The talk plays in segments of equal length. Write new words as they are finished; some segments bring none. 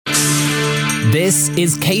This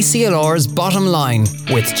is KCLR's Bottom Line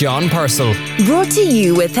with John Purcell. Brought to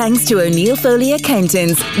you with thanks to O'Neill Foley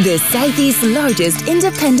Accountants, the Southeast's largest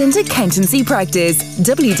independent accountancy practice.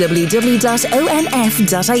 www.onf.ie.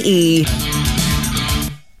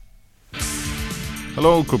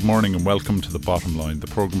 Hello, good morning and welcome to The Bottom Line, the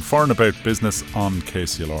programme for and about business on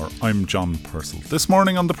KCLR. I'm John Purcell. This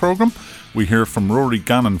morning on the programme, we hear from Rory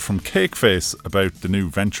Gannon from Cakeface about the new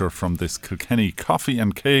venture from this Kilkenny coffee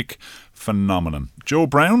and cake phenomenon. Jo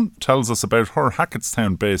Brown tells us about her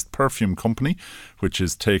Hackettstown-based perfume company, which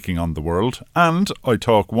is taking on the world. And I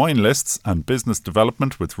talk wine lists and business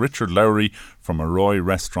development with Richard Lowry from a Roy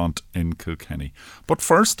restaurant in Kilkenny. But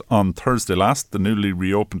first, on Thursday last, the newly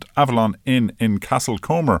reopened Avalon Inn in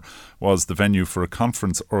Castlecomer was the venue for a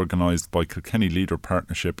conference organised by Kilkenny Leader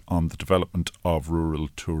Partnership on the development of rural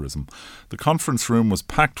tourism. The conference room was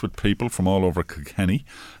packed with people from all over Kilkenny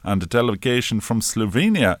and a delegation from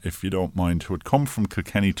Slovenia, if you don't mind, who had come from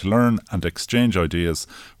Kilkenny to learn and exchange ideas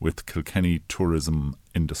with Kilkenny tourism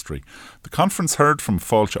industry. The conference heard from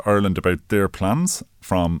Fáilte Ireland about their plans,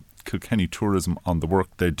 from Kilkenny Tourism on the work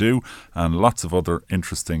they do, and lots of other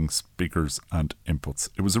interesting speakers and inputs.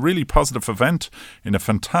 It was a really positive event in a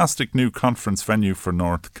fantastic new conference venue for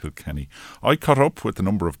North Kilkenny. I caught up with a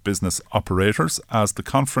number of business operators as the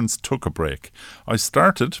conference took a break. I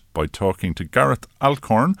started by talking to Gareth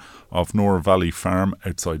Alcorn of Nore Valley Farm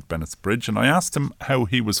outside Bennett's Bridge, and I asked him how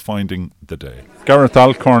he was finding the day. Gareth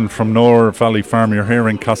Alcorn from Nore Valley Farm, you're here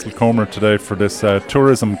in Castlecomer today for this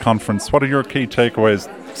tourism conference. What are your key takeaways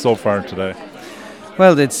so far today?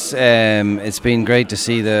 Well, it's been great to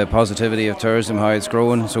see the positivity of tourism, how it's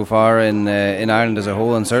grown so far in Ireland as a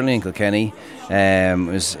whole, and certainly in Kilkenny. It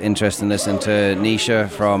was interesting listening to Nisha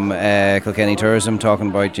from Kilkenny Tourism talking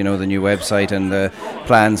about, the new website and the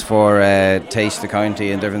plans for Taste the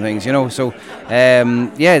County and different things, So,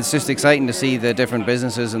 it's just exciting to see the different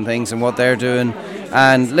businesses and things and what they're doing.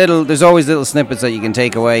 And there's always little snippets that you can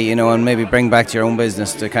take away, and maybe bring back to your own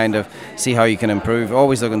business to kind of see how you can improve.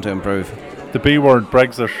 Always looking to improve. The B word,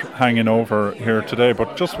 Brexit, hanging over here today,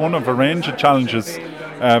 but just one of a range of challenges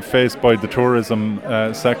faced by the tourism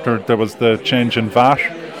sector. There was the change in VAT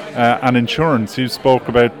and insurance. You spoke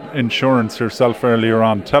about insurance yourself earlier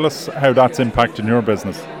on. Tell us how that's impacting your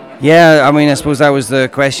business. Yeah, I suppose that was the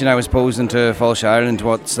question I was posing to Fáilte Ireland.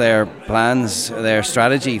 What's their plans, their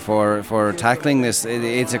strategy for tackling this?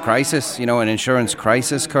 It's a crisis, an insurance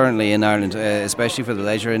crisis currently in Ireland, especially for the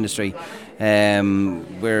leisure industry.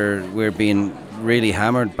 We're being really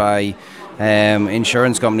hammered by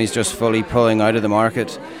insurance companies just fully pulling out of the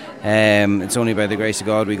market. It's only by the grace of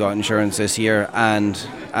God we got insurance this year, and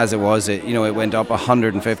as it went up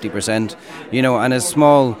 150%. And as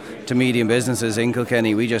small to medium businesses in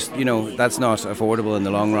Kilkenny, we just, that's not affordable in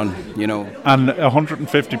the long run. And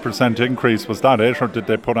 150% increase, was that it, or did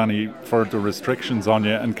they put any further restrictions on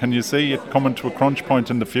you? And can you see it coming to a crunch point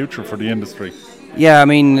in the future for the industry? Yeah,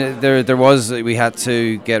 we had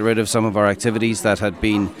to get rid of some of our activities that had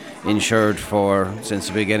been insured since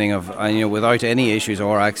the beginning of, without any issues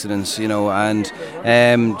or accidents,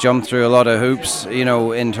 and jumped through a lot of hoops,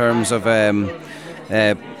 in terms of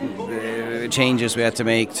changes we had to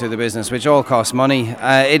make to the business, which all cost money.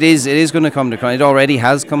 It is going to come to crunch. It already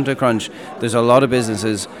has come to crunch. There's a lot of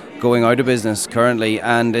businesses going out of business currently,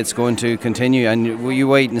 and it's going to continue. And you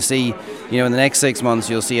wait and see, in the next 6 months,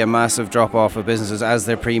 you'll see a massive drop off of businesses as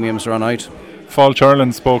their premiums run out. Fáilte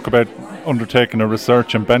Ireland spoke about undertaking a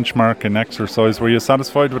research and benchmarking exercise. Were you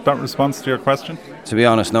satisfied with that response to your question? To be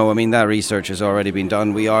honest, no. That research has already been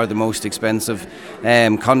done. We are the most expensive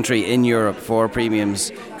country in Europe for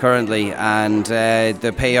premiums currently, and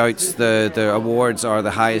the payouts, the awards are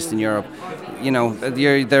the highest in Europe.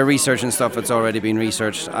 Their research and stuff, it's already been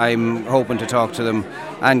researched. I'm hoping to talk to them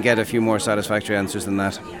and get a few more satisfactory answers than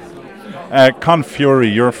that. Con Fury,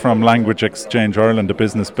 you're from Language Exchange Ireland, a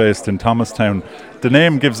business based in Thomastown. The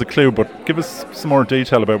name gives a clue, but give us some more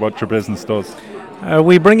detail about what your business does.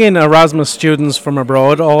 We bring in Erasmus students from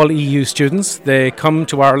abroad, all EU students. They come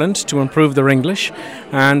to Ireland to improve their English,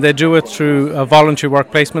 and they do it through a voluntary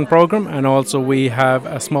work placement programme, and also we have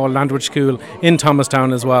a small language school in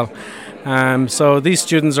Thomastown as well. So these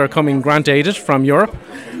students are coming grant aided from Europe.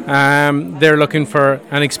 They're looking for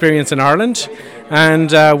an experience in Ireland,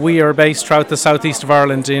 and we are based throughout the southeast of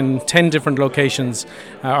Ireland in 10 different locations.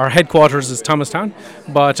 Our headquarters is Thomastown,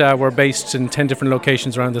 but we're based in 10 different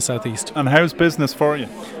locations around the southeast. And how's business for you?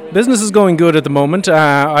 Business is going good at the moment.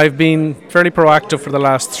 I've been fairly proactive for the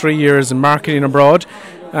last 3 years in marketing abroad.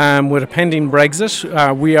 With a pending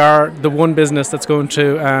Brexit, we are the one business that's going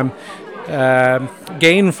to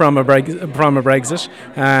gain from a Brexit.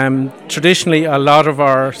 Traditionally, a lot of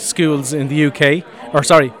our schools in the UK,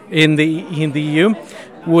 in the EU,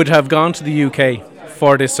 would have gone to the UK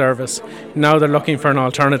for this service. Now they're looking for an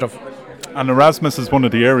alternative. And Erasmus is one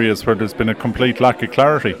of the areas where there's been a complete lack of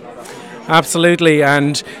clarity. Absolutely,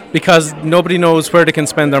 and because nobody knows where they can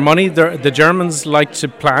spend their money, the Germans like to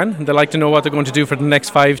plan. They like to know what they're going to do for the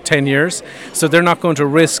next 5-10 years, so they're not going to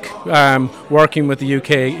risk working with the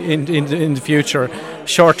UK in the future,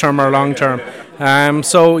 short term or long term.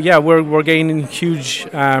 We're gaining huge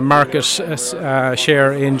market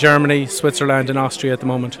share in Germany, Switzerland and Austria at the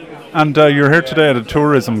moment. And you're here today at a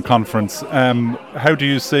tourism conference. How do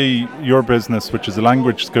you see your business, which is a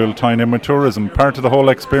language school, tying in with tourism? Part of the whole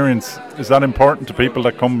experience, is that important to people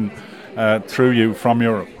that come through you from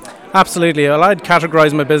Europe? Absolutely. Well, I'd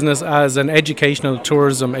categorise my business as an educational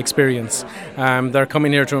tourism experience. They're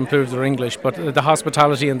coming here to improve their English, but the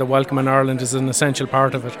hospitality and the welcome in Ireland is an essential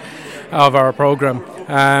part of it, of our programme.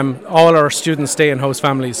 All our students stay in host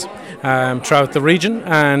families throughout the region,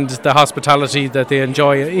 and the hospitality that they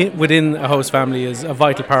enjoy within a host family is a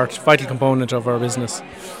vital component of our business.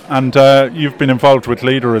 And you've been involved with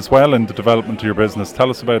Leader as well in the development of your business. Tell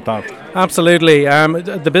us about that. Absolutely.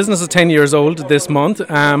 The business is 10 years old this month,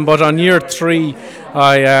 but on year 3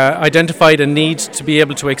 I identified a need to be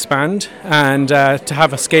able to expand and to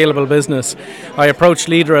have a scalable business. I approached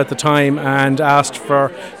Leader at the time and asked for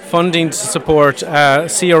funding to support a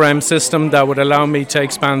CRM system that would allow me to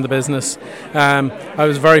expand the business. I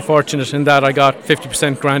was very fortunate in that I got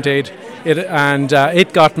 50% grant aid.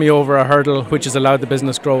 It got me over a hurdle which has allowed the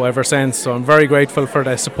business grow ever since. So I'm very grateful for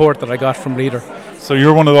the support that I got from Leader. So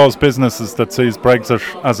you're one of those businesses that sees Brexit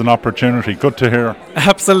as an opportunity. Good to hear.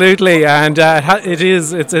 Absolutely, and it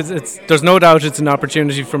is. It's there's no doubt it's an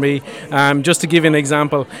opportunity for me. Just to give you an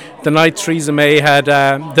example, the night Theresa May had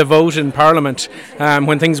the vote in Parliament,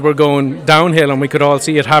 when things were going downhill and we could all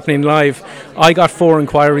see it happening live, I got 4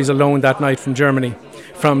 inquiries alone that night from Germany,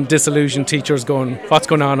 from disillusioned teachers going, "What's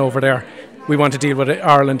going on over there? We want to deal with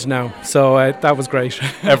Ireland now." So that was great.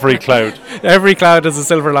 Every cloud. Every cloud is a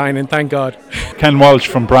silver lining, thank God. Ken Walsh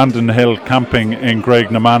from Brandon Hill Camping in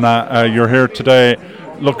Graignamanagh. You're here today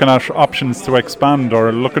looking at options to expand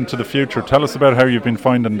or looking to the future. Tell us about how you've been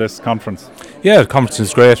finding this conference. Yeah, the conference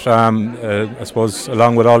is great. I suppose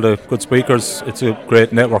along with all the good speakers, it's a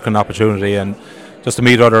great networking opportunity, and just to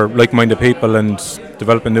meet other like-minded people and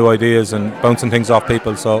developing new ideas and bouncing things off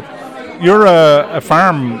people. So you're a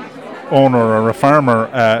farm owner or a farmer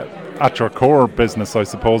at your core business, I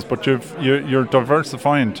suppose, but you're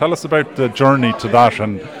diversifying. Tell us about the journey to that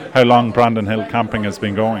and how long Brandon Hill Camping has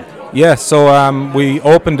been going. Yeah, so we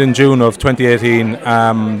opened in June of 2018.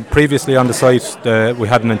 Previously on the site, we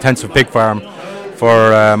had an intensive pig farm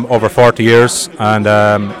for over 40 years, and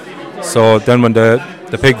so then when the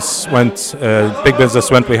pigs went, pig business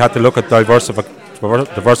went, we had to look at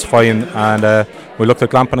diversifying, and we looked at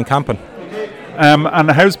glamping and camping. And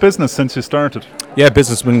how's business since you started? Yeah,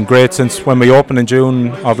 business has been great since when we opened in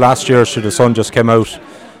June of last year. So the sun just came out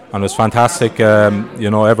and it was fantastic.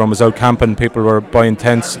 Everyone was out camping, people were buying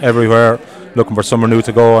tents everywhere, looking for somewhere new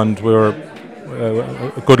to go, and we were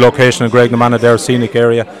a good location in Graignamanagh there, scenic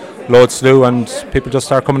area, loads to do, and people just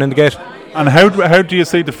start coming in the gate. And how do you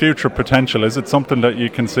see the future potential? Is it something that you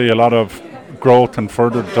can see a lot of growth and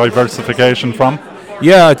further diversification from?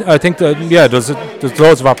 Yeah, I think that there's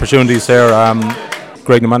loads of opportunities there.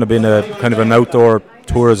 Graignamanagh being a kind of an outdoor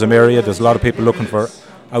tourism area, there's a lot of people looking for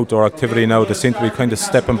outdoor activity now. They seem to be kind of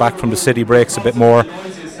stepping back from the city breaks a bit more,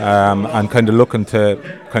 and kind of looking to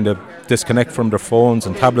kind of disconnect from their phones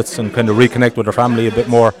and tablets and kind of reconnect with their family a bit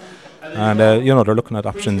more. And they're looking at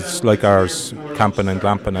options like ours, camping and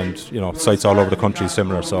glamping, and sites all over the country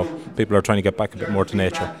similar. So people are trying to get back a bit more to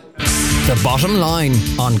nature. The Bottom Line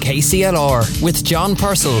on KCLR with John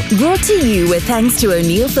Purcell. Brought to you with thanks to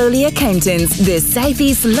O'Neill Foley Accountants, the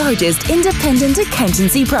Southeast's largest independent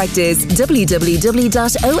accountancy practice. www.onf.ie.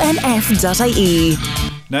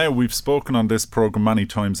 Now, we've spoken on this programme many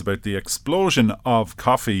times about the explosion of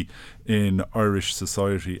coffee in Irish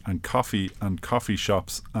society, and coffee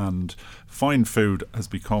shops and fine food has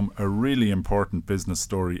become a really important business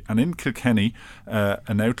story. And in Kilkenny,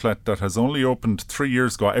 an outlet that has only opened 3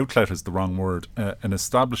 years ago, outlet is the wrong word, an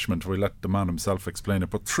establishment, we'll let the man himself explain it,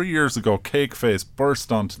 but 3 years ago Cake Face burst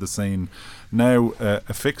onto the scene, now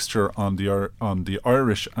a fixture on the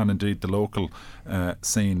Irish and indeed the local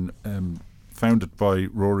scene, founded by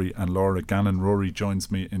Rory and Laura Gannon. Rory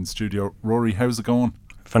joins me in studio. Rory, how's it going?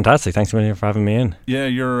 Fantastic, thanks a million for having me in. Yeah,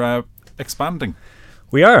 you're expanding.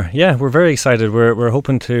 We are, yeah. We're very excited. We're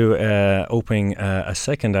hoping to open a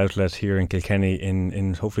second outlet here in Kilkenny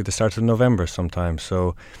in hopefully the start of November sometime.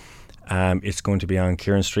 So it's going to be on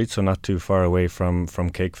Kieran Street, so not too far away from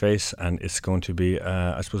Cakeface, and it's going to be,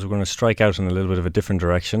 I suppose we're going to strike out in a little bit of a different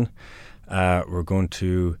direction. We're going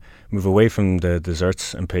to move away from the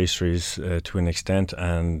desserts and pastries to an extent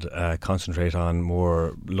and concentrate on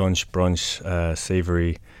more lunch, brunch,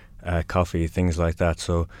 savoury, coffee, things like that.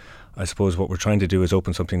 So I suppose what we're trying to do is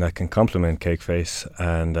open something that can complement Cakeface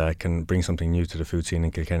and can bring something new to the food scene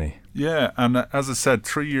in Kilkenny. Yeah, and as I said,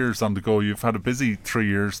 3 years on the go. You've had a busy 3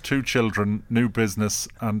 years, 2 children, new business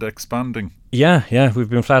and expanding. Yeah, we've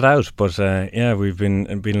been flat out, but we've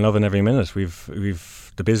been loving every minute. We've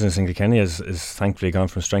the business in Kilkenny is thankfully gone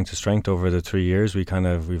from strength to strength over the 3 years.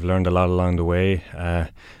 We've learned a lot along the way,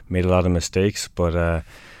 made a lot of mistakes, but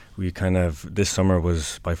this summer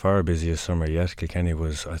was by far our busiest summer yet. Kilkenny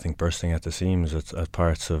was, I think, bursting at the seams at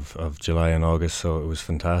parts of July and August, so it was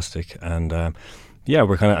fantastic. And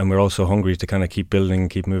we're also hungry to kind of keep building,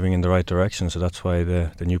 keep moving in the right direction. So that's why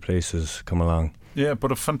the new place has come along. Yeah,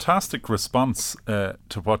 but a fantastic response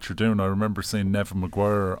to what you're doing. I remember seeing Nevin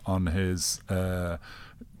Maguire on his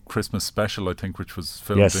Christmas special, I think, which was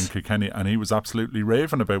filmed in Kilkenny, and he was absolutely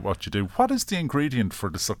raving about what you do. What is the ingredient for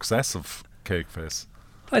the success of Cakeface?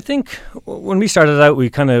 I think when we started out, we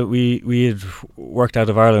had worked out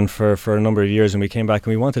of Ireland for a number of years, and we came back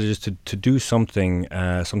and we wanted just to do something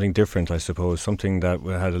different, I suppose, something that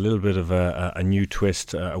had a little bit of a new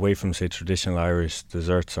twist away from, say, traditional Irish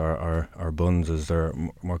desserts or buns, as they're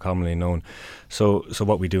more commonly known. So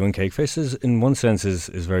what we do in Cakeface is, in one sense, is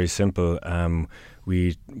very simple.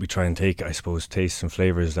 We try and take, I suppose, tastes and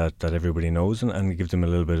flavours that everybody knows and give them a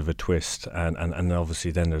little bit of a twist. And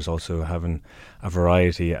obviously then there's also having a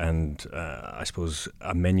variety and I suppose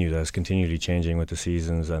a menu that's continually changing with the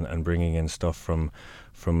seasons and bringing in stuff from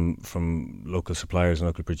local suppliers and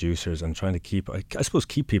local producers and trying to keep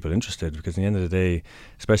people interested, because at the end of the day,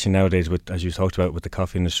 especially nowadays, with, as you talked about, with the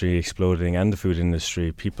coffee industry exploding and the food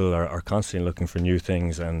industry, people are constantly looking for new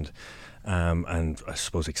things and I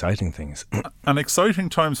suppose exciting things. And exciting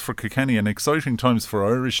times for Kilkenny and exciting times for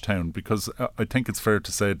Irish Town, because I think it's fair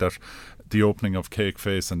to say that the opening of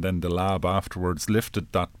Cakeface and then the lab afterwards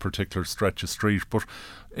lifted that particular stretch of street. But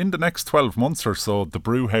in the next 12 months or so, the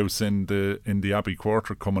brew house in the Abbey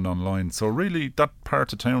Quarter coming online. So really that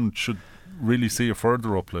part of town should really see a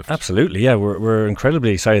further uplift. Absolutely, yeah. We're incredibly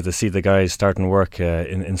excited to see the guys starting work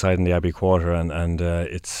inside in the Abbey Quarter, and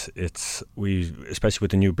we, especially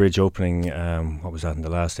with the new bridge opening, what was that, in the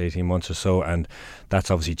last 18 months or so, and that's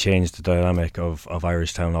obviously changed the dynamic of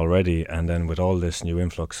Irish Town already. And then with all this new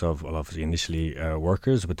influx of, well, obviously initially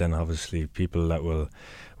workers, but then obviously people that will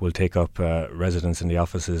take up residence in the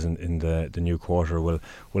offices in the new quarter will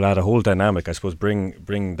add a whole dynamic, I suppose,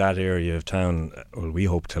 bring that area of town, well, we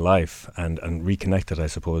hope, to life and reconnect it, I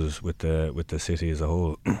suppose, with the city as a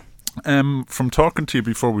whole. From talking to you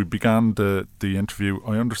before we began the interview,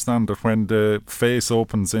 I understand that when the face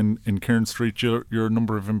opens in Kieran Street, your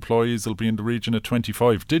number of employees will be in the region of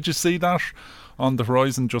 25. Did you see that on the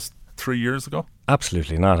horizon just 3 years ago?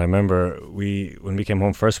 Absolutely not. I remember when we came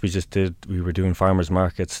home first, we were doing farmers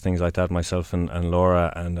markets, things like that, myself and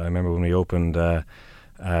Laura, and I remember when we opened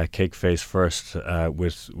Cakeface first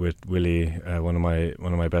with Willie, one of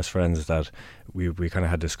my best friends, that we kind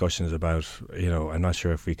of had discussions about, I'm not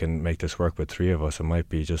sure if we can make this work with 3 of us. It might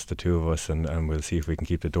be just the 2 of us, and we'll see if we can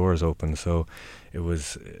keep the doors open. So it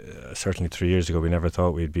was certainly 3 years ago. We never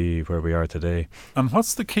thought we'd be where we are today. And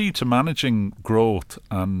what's the key to managing growth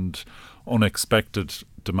and unexpected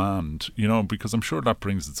demand? Because I'm sure that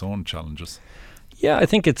brings its own challenges. Yeah, I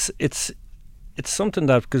think it's something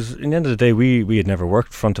that, because in the end of the day, we had never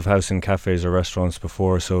worked front of house in cafes or restaurants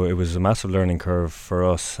before, so it was a massive learning curve for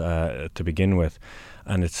us to begin with.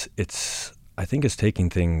 And I think it's taking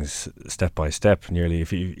things step by step. Nearly,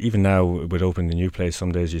 even now with opening a new place,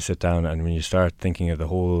 some days you sit down and when you start thinking of the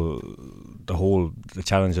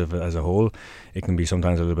challenge of it as a whole, it can be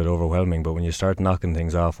sometimes a little bit overwhelming. But when you start knocking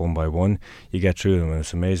things off one by one, you get through them, and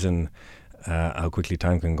it's amazing how quickly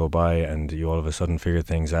time can go by, and you all of a sudden figure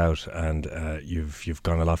things out, and you've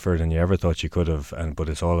gone a lot further than you ever thought you could have. But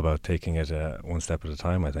it's all about taking it one step at a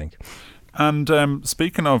time, I think. And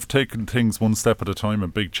speaking of taking things one step at a time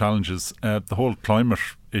and big challenges, the whole climate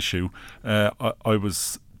issue, I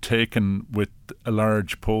was taken with a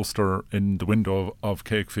large poster in the window of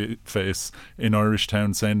Cakeface in Irish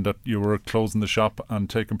Town saying that you were closing the shop and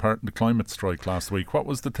taking part in the climate strike last week. What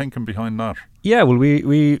was the thinking behind that? Yeah, well,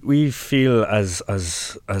 we feel as I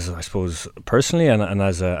suppose personally and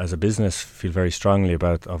as a business feel very strongly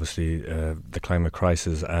about obviously the climate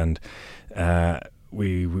crisis, and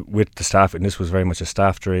we with the staff, and this was very much a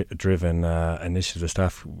staff-driven initiative. The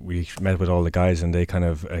staff, we met with all the guys, and they kind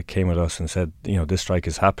of came with us and said, this strike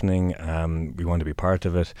is happening. We want to be part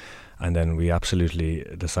of it. And then we absolutely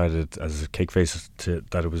decided as Cakeface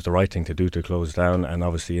that it was the right thing to do to close down. And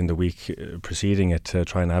obviously in the week preceding it, to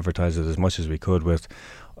try and advertise it as much as we could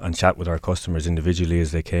and chat with our customers individually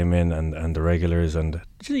as they came in, and the regulars, and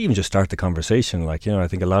even just start the conversation. I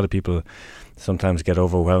think a lot of people sometimes get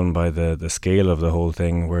overwhelmed by the scale of the whole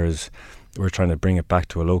thing, whereas we're trying to bring it back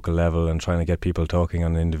to a local level and trying to get people talking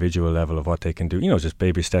on an individual level of what they can do, just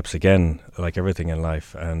baby steps again, like everything in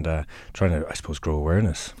life, and trying to, I suppose, grow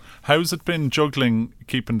awareness. How's it been juggling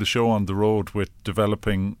keeping the show on the road with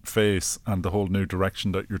developing Face and the whole new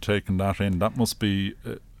direction that you're taking that in? That must be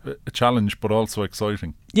a challenge, but also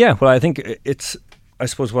exciting. Yeah, well, I think it's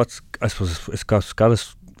got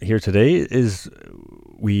us here today is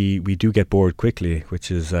we do get bored quickly,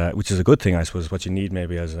 which is a good thing, I suppose. What you need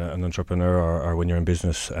maybe as an entrepreneur or when you're in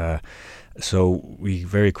business. So we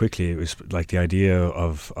very quickly, it was like the idea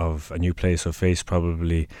of a new place of Face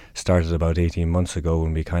probably started about 18 months ago,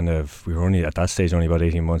 and we were only at that stage only about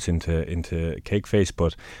 18 months into Cakeface,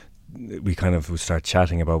 but we kind of would start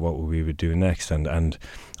chatting about what we would do next, and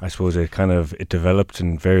I suppose it developed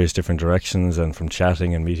in various different directions, and from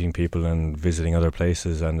chatting and meeting people and visiting other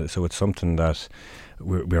places, and so it's something that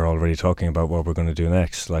we're already talking about what we're going to do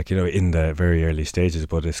next, in the very early stages,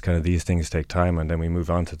 but it's kind of these things take time, and then we move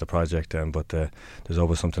on to the project, but there's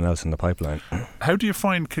always something else in the pipeline. How do you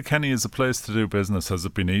find Kilkenny as a place to do business? Has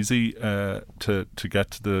it been easy to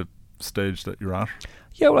get to the stage that you're at?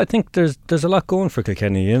 Yeah, well, I think there's a lot going for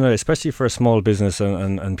Kilkenny, especially for a small business,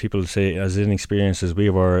 and people say as inexperienced as we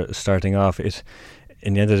were starting off, in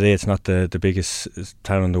the end of the day, it's not the biggest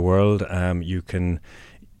town in the world.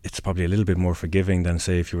 It's probably a little bit more forgiving than,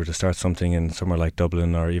 say, if you were to start something in somewhere like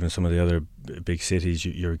Dublin or even some of the other big cities.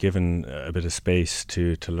 You're given a bit of space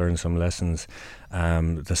to learn some lessons.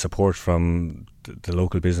 The support from the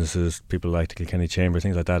local businesses, people like the Kilkenny Chamber,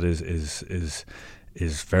 things like that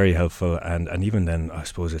is very helpful. And even then, I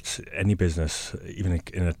suppose it's any business, even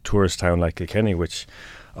in a tourist town like Kilkenny, which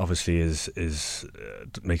obviously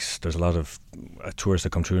makes there's a lot of tourists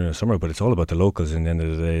that come through in the summer, but it's all about the locals in the end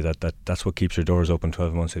of the day. That's what keeps your doors open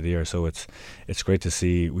 12 months of the year. So it's great to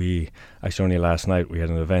see. We actually only last night we had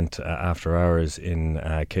an event after hours in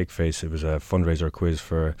Cakeface. It was a fundraiser quiz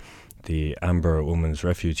for the Amber Women's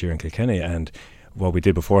Refuge here in Kilkenny, and what we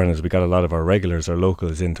did beforehand is we got a lot of our regulars, our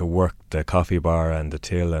locals, in to work the coffee bar and the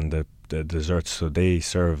till and the desserts, so they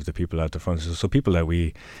serve the people at the front. So people that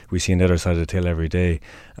we see on the other side of the till every day,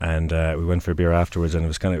 and we went for a beer afterwards, and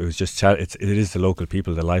it was just chat. It is the local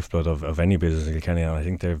people, the lifeblood of any business in Kilkenny, and I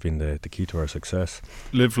think they've been the key to our success.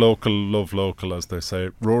 Live local, love local, as they say.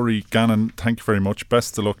 Rory Gannon, thank you very much.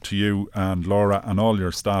 Best of luck to you and Laura and all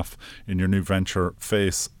your staff in your new venture,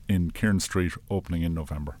 Face, in Kieran Street, opening in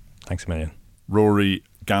November. Thanks a million. Rory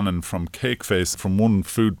Gannon from Cakeface, from one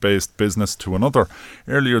food-based business to another.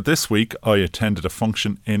 Earlier this week, I attended a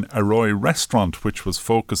function in Arroy restaurant which was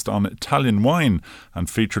focused on Italian wine and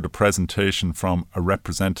featured a presentation from a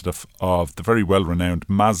representative of the very well-renowned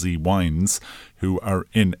Mazzi Wines, who are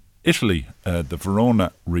in Italy, the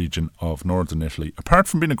Verona region of northern Italy. Apart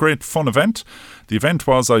from being a great fun event, the event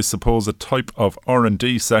was, I suppose, a type of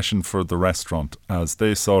R&D session for the restaurant, as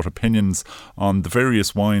they sought opinions on the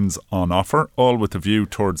various wines on offer, all with a view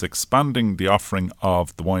towards expanding the offering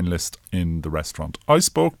of the wine list in the restaurant. I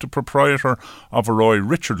spoke to proprietor of Arroy,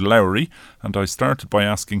 Richard Lowry, and I started by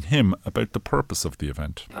asking him about the purpose of the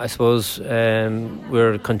event. I suppose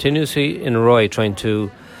we're continuously in Arroy trying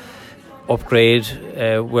to upgrade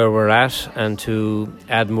where we're at and to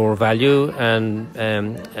add more value and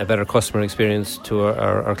a better customer experience to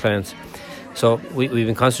our clients. So we've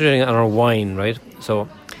been concentrating on our wine, right? So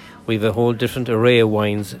we've a whole different array of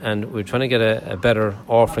wines, and we're trying to get a better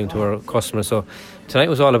offering to our customers. So tonight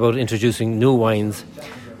was all about introducing new wines.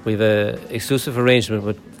 We've an exclusive arrangement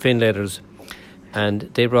with Finladers, and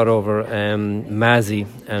they brought over Mazzi,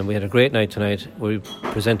 and we had a great night tonight. We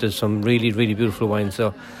presented some really, really beautiful wines.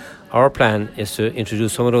 So our plan is to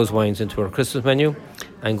introduce some of those wines into our Christmas menu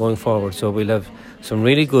and going forward. So we'll have some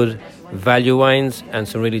really good value wines and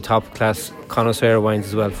some really top-class connoisseur wines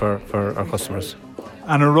as well for our customers.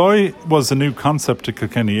 And Arroy was a new concept to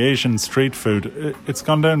Kilkenny, Asian street food. It's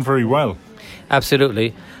gone down very well.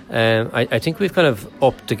 Absolutely. I think we've kind of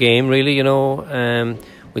upped the game, really,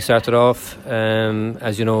 we started off,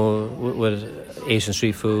 as you know, with Asian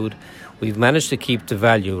street food. We've managed to keep the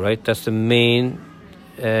value, right? That's the main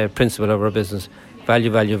principle of our business.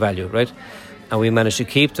 Value, right? And we managed to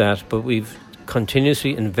keep that, but we've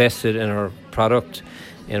continuously invested in our product,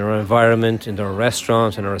 in our environment, in our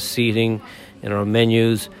restaurants, in our seating, in our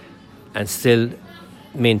menus, and still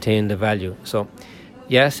maintain the value. So,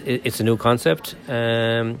 yes, it's a new concept,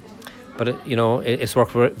 but it's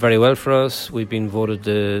worked very well for us. We've been voted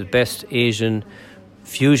the best Asian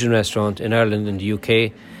fusion restaurant in Ireland and the UK,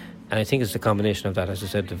 and I think it's the combination of that, as I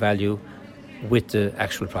said, the value with the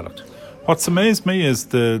actual product. What's amazed me is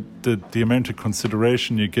the amount of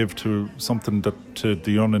consideration you give to something that to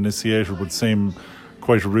the uninitiated would seem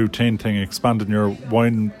quite a routine thing, expanding your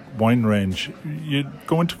wine range. You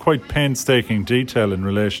go into quite painstaking detail in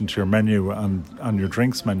relation to your menu and your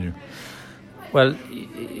drinks menu. Well,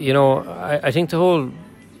 I think the whole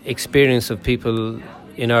experience of people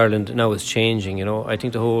in Ireland now is changing. I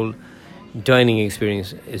think the whole dining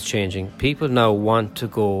experience is changing. People now want to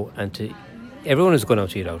go everyone is going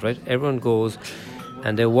out to eat out, right? Everyone goes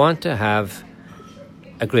and they want to have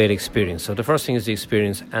a great experience. So the first thing is the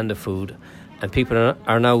experience and the food. And people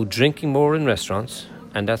are now drinking more in restaurants,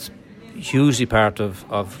 and that's hugely part of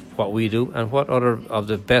what we do and what other of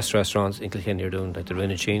the best restaurants in Kilkenny are doing, like the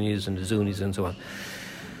Rinuccini's and the Zuni's and so on.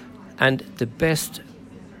 And the best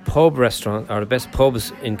pub restaurant or the best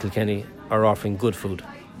pubs in Kilkenny are offering good food.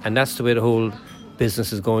 And that's the way the whole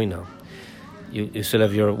business is going now. You still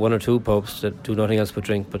have your one or two pubs that do nothing else but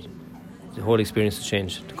drink, but the whole experience has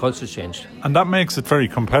changed. The culture's changed. And that makes it very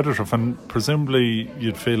competitive, and presumably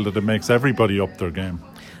you'd feel that it makes everybody up their game.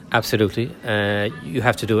 Absolutely. You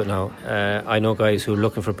have to do it now. I know guys who are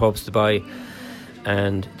looking for pubs to buy,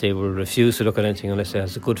 and they will refuse to look at anything unless it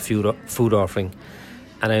has a good food offering.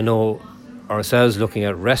 And I know ourselves looking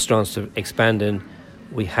at restaurants to expand in,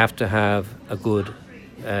 we have to have a good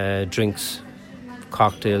drinks,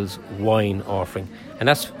 cocktails, wine offering. And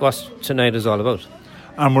that's what tonight is all about.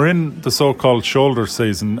 And we're in the so-called shoulder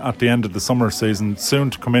season at the end of the summer season, soon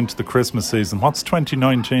to come into the Christmas season. What's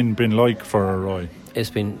 2019 been like for Roy? It's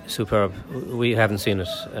been superb. We haven't seen it.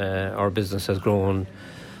 Our business has grown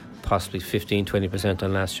possibly 15-20%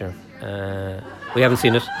 on last year. We haven't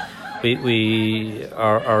seen it.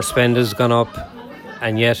 Our spend has gone up,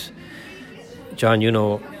 and yet, John,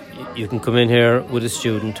 you can come in here with a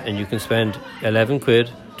student and you can spend 11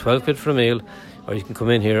 quid, 12 quid for a meal, or you can come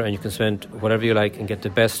in here and you can spend whatever you like and get the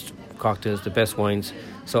best cocktails, the best wines.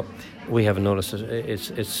 So we haven't noticed it.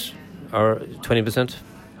 It's our 20%.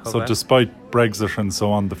 So despite Brexit and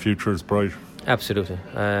so on, the future is bright. Absolutely.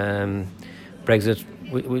 Brexit,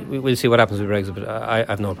 we'll see what happens with Brexit, but I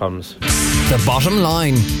have no problems. The Bottom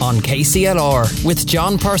Line on KCLR with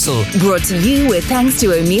John Purcell. Brought to you with thanks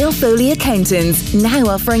to O'Neill Foley Accountants, now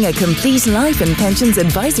offering a complete life and pensions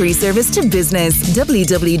advisory service to business.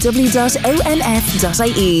 www.onf.ie.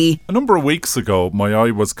 A number of weeks ago, my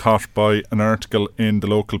eye was caught by an article in the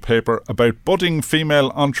local paper about budding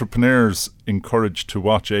female entrepreneurs encouraged to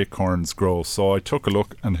watch acorns grow. So I took a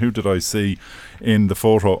look, and who did I see in the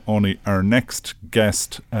photo? Only our next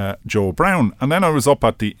guest, Joe Brown. And then I was up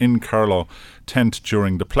at the In Carlow tent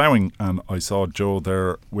during the ploughing, and I saw Joe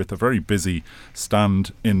there with a very busy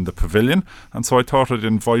stand in the pavilion, and so I thought I'd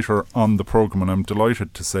invite her on the programme, and I'm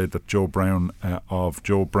delighted to say that Joe Brown of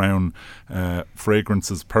Joe Brown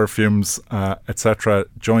Fragrances, Perfumes, etc.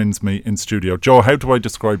 joins me in studio. Joe, how do I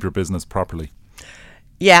describe your business properly?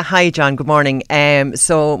 Yeah, hi John, good morning.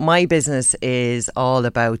 So my business is all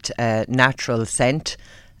about natural scent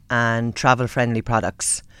and travel friendly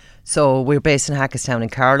products. So we're based in Hackestown in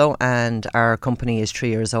Carlow, and our company is 3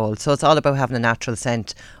 years old. So it's all about having a natural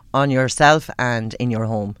scent on yourself and in your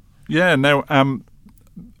home. Yeah, now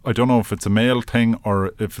I don't know if it's a male thing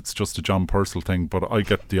or if it's just a John Purcell thing, but I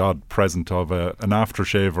get the odd present of an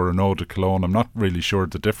aftershave or an eau de cologne. I'm not really sure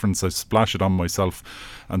the difference. I splash it on myself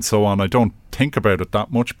and so on. I don't think about it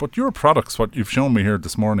that much, but your products, what you've shown me here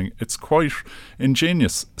this morning, it's quite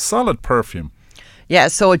ingenious. Solid perfume. Yeah,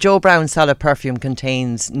 so a Joe Brown solid perfume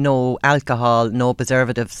contains no alcohol, no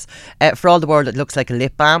preservatives. For all the world, it looks like a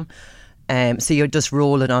lip balm. So you're just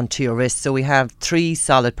rolling onto your wrist. So we have 3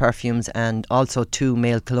 solid perfumes and also 2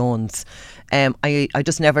 male colognes. I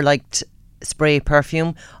just never liked spray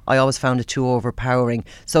perfume. I always found it too overpowering.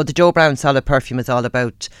 So the Joe Brown solid perfume is all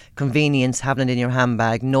about convenience, having it in your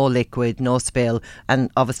handbag, no liquid, no spill, and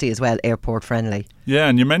obviously as well airport friendly. Yeah,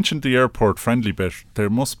 and you mentioned the airport friendly bit. There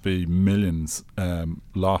must be millions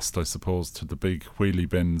lost, I suppose, to the big wheelie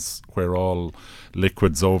bins where all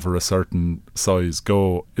liquids over a certain size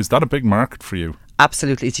go. Is that a big market for you?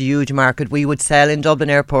 Absolutely, it's a huge market. We would sell in Dublin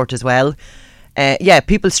Airport as well.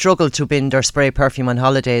 People struggle to bin their spray perfume on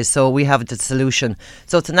holidays, so we have the solution.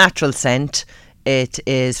 So it's a natural scent. It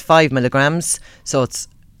is 5 milligrams, so it's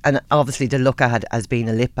and obviously the look at it as being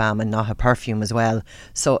a lip balm and not a perfume as well.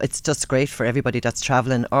 So it's just great for everybody that's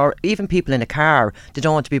travelling, or even people in a car. They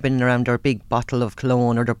don't want to be bringing around their big bottle of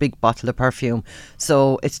cologne or their big bottle of perfume.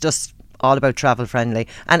 So it's just all about travel friendly,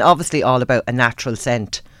 and obviously all about a natural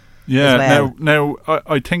scent. Yeah, well. now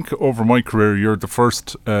I think over my career you're the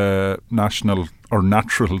first national or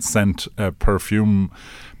natural scent perfume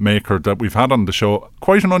maker that we've had on the show.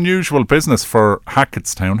 Quite an unusual business for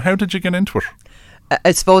Hackettstown. How did you get into it?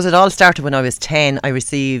 I suppose it all started when I was 10. I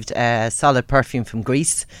received solid perfume from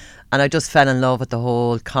Greece, and I just fell in love with the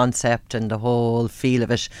whole concept and the whole feel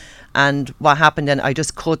of it. And what happened then, I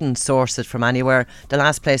just couldn't source it from anywhere. The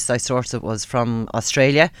last place I sourced it was from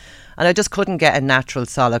Australia, and I just couldn't get a natural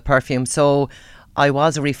solid perfume. So I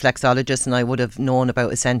was a reflexologist and I would have known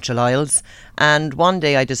about essential oils. And one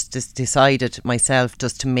day I just decided myself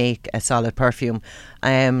just to make a solid perfume.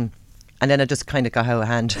 And then I just kind of got out of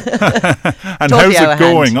hand. And Totally how's out it of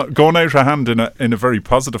going? hand. Going out of hand in a very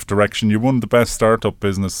positive direction. You won the best startup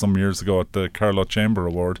business some years ago at the Carlow Chamber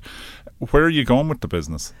Award. Where are you going with the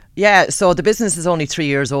business? Yeah, so the business is only 3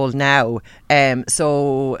 years old now.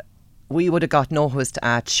 So we would have got noticed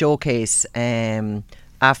at Showcase.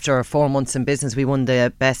 After 4 months in business, we won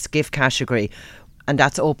the best gift category. And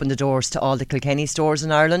that's opened the doors to all the Kilkenny stores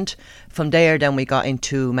in Ireland. From there, then we got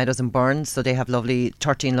into Meadows and Burns. So they have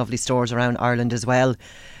 13 lovely stores around Ireland as well.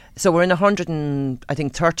 So we're in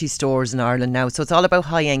 130 stores in Ireland now. So it's all about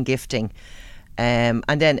high-end gifting.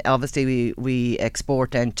 And then obviously we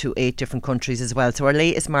export then to 8 different countries as well. So our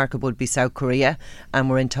latest market would be South Korea, and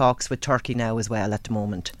we're in talks with Turkey now as well at the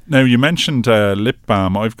moment. Now, you mentioned lip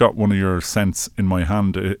balm. I've got one of your scents in my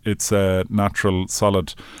hand. It's a natural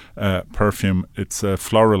solid perfume. It's a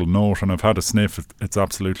floral note, and I've had a sniff. It's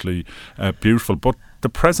absolutely beautiful. But the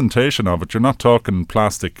presentation of it, you're not talking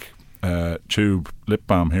plastic tube lip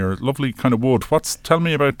balm here. Lovely kind of wood. Tell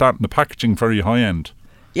me about that, and the packaging very high end.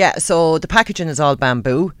 Yeah, so the packaging is all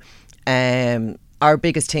bamboo. Our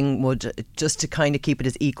biggest thing would just to kind of keep it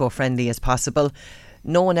as eco-friendly as possible.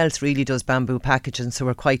 No one else really does bamboo packaging, so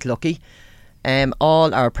we're quite lucky.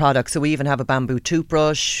 All our products, so we even have a bamboo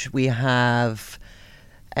toothbrush. We have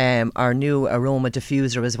our new aroma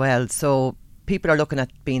diffuser as well. So people are looking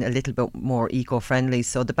at being a little bit more eco-friendly.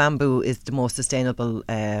 So the bamboo is the most sustainable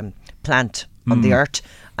plant on the earth,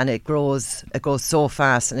 and it goes so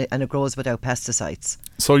fast, and it grows without pesticides.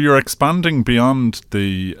 So you're expanding beyond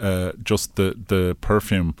the just the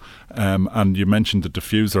perfume, and you mentioned the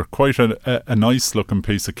diffuser. Quite a nice looking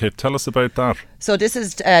piece of kit. Tell us about that. So this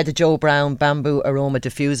is the Joe Brown Bamboo Aroma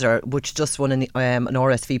Diffuser, which just won an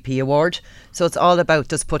RSVP award. So it's all about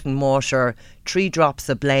just putting water, 3 drops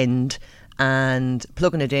of blend, and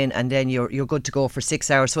plugging it in, and then you're good to go for 6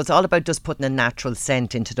 hours. So it's all about just putting a natural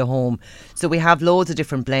scent into the home. So we have loads of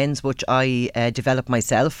different blends which I develop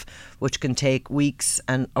myself, which can take weeks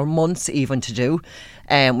or months even to do.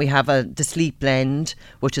 We have the sleep blend,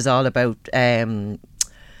 which is all about it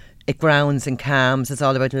grounds and calms. It's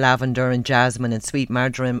all about lavender and jasmine and sweet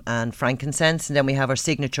marjoram and frankincense. And then we have our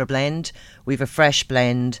signature blend. We have a fresh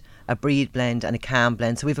blend, a breed blend, and a calm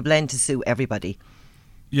blend. So we have a blend to suit everybody.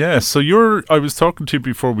 Yeah, so I was talking to you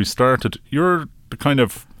before we started. You're the kind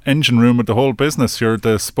of engine room of the whole business. You're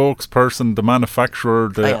the spokesperson, the manufacturer,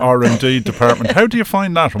 the R&D department. How do you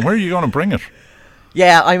find that, and where are you going to bring it?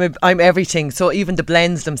 Yeah, I'm everything. So even the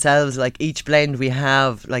blends themselves, like each blend we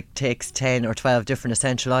have takes 10 or 12 different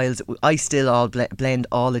essential oils. I still all blend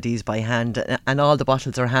all of these by hand, and all the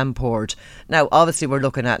bottles are hand poured. Now obviously we're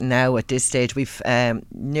looking at this stage we've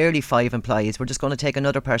nearly 5 employees. We're just going to take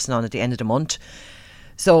another person on at the end of the month.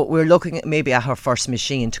 So we're looking at maybe at our first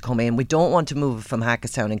machine to come in. We don't want to move it from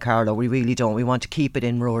Hackettstown and Carlow. We really don't. We want to keep it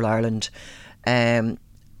in rural Ireland.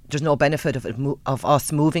 There's no benefit of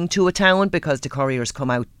us moving to a town because the couriers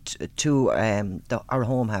come out to our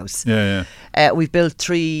home house. Yeah. We've built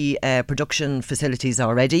 3 production facilities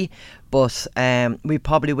already, but we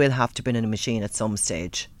probably will have to bring in a machine at some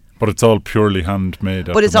stage. But it's all purely handmade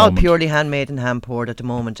But it's all purely handmade and hand poured at the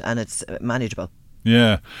moment, and it's manageable.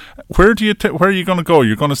 Yeah. Where are you going to go?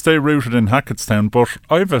 You're going to stay rooted in Hackettstown, but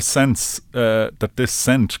I have a sense that this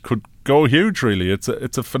scent could go huge, really. It's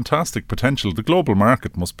a fantastic potential. The global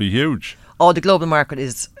market must be huge. Oh, the global market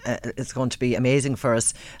is going to be amazing for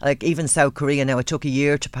us. Like even South Korea now, it took a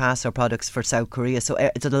year to pass our products for South Korea, so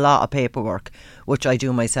it's a lot of paperwork, which I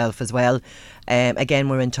do myself as well. Again,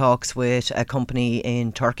 we're in talks with a company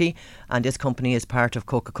in Turkey, and this company is part of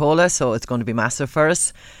Coca-Cola, so it's going to be massive for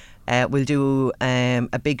us. We'll do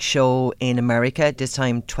a big show in America, this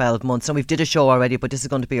time 12 months. So we've did a show already, but this is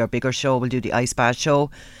going to be our bigger show. We'll do the Ice Bath show.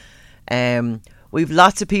 We've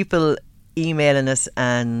lots of people emailing us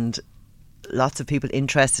and lots of people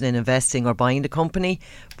interested in investing or buying the company,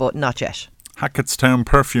 but not yet. Hackettstown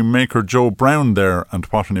perfume maker Jo Brown there, and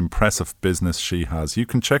what an impressive business she has. You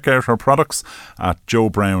can check out her products at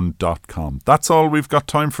jobrown.com. That's all we've got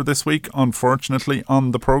time for this week, unfortunately,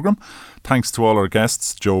 on the programme. Thanks to all our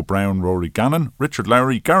guests, Jo Brown, Rory Gannon, Richard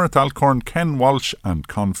Lowry, Gareth Alcorn, Ken Walsh and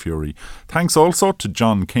Con Fury. Thanks also to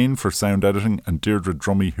John Keane for sound editing and Deirdre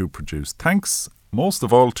Drummy who produced. Thanks most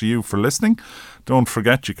of all to you for listening. Don't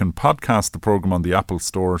forget you can podcast the programme on the Apple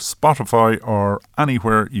Store, Spotify or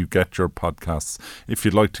anywhere you get your podcasts. If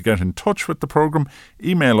you'd like to get in touch with the programme,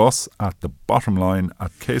 email us at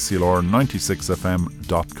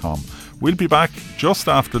thebottomline@kclr96fm.com. We'll be back just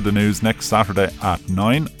after the news next Saturday at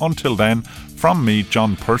 9. Until then, from me,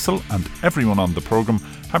 John Purcell, and everyone on the programme,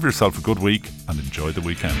 have yourself a good week and enjoy the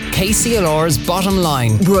weekend. KCLR's Bottom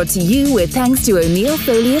Line. Brought to you with thanks to O'Neill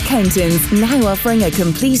Foley Accountants, now offering a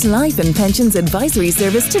complete life and pensions advisory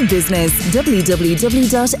service to business. www.onf.ie